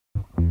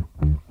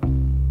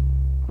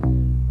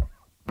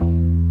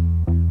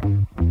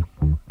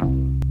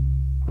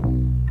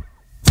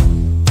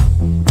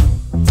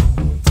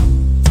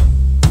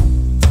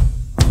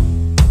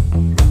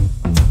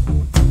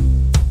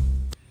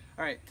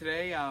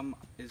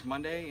is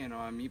Monday, and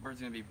meat birds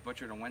are going to be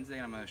butchered on Wednesday,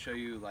 and I'm going to show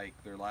you like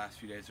their last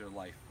few days of their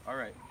life.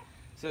 Alright,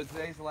 so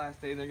today's the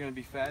last day they're going to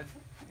be fed,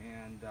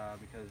 and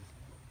because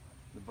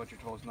the butcher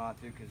told us not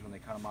to, because when they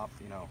cut them up,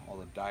 all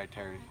the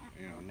dietary,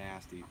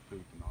 nasty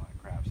poop and all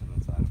that crap's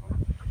inside of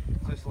them.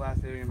 So it's the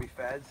last day they're going to be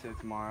fed, so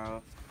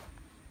tomorrow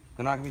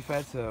they're not going to be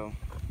fed, so,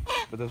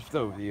 but they'll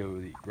still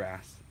eat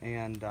grass.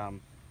 And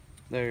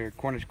they're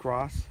Cornish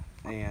cross,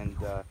 and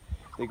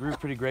they grew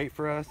pretty great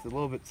for us. A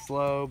little bit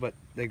slow, but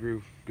they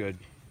grew good.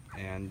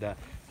 And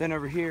then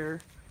over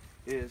here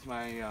is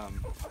my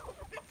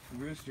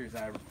roosters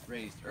I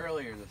raised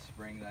earlier this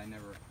spring that I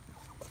never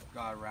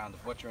got around to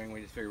butchering.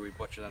 We just figured we'd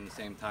butcher them the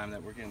same time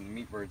that we're getting the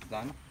meat birds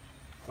done.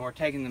 And we're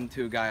taking them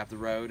to a guy up the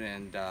road,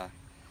 and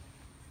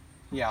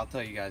yeah, I'll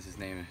tell you guys his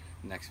name in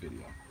the next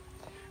video.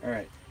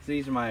 Alright, so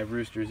these are my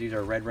roosters. These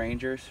are Red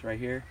Rangers right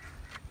here.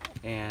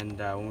 And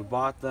when we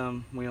bought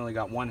them, we only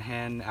got one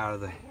hen out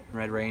of the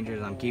Red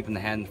Rangers. I'm keeping the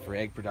hen for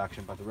egg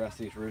production, but the rest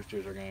of these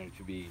roosters are going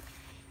to be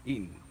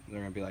eaten. They're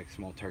going to be like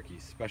small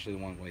turkeys, especially the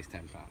one that weighs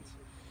 10 pounds.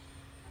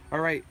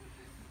 Alright,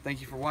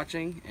 thank you for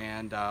watching,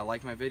 and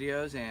like my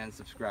videos and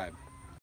subscribe.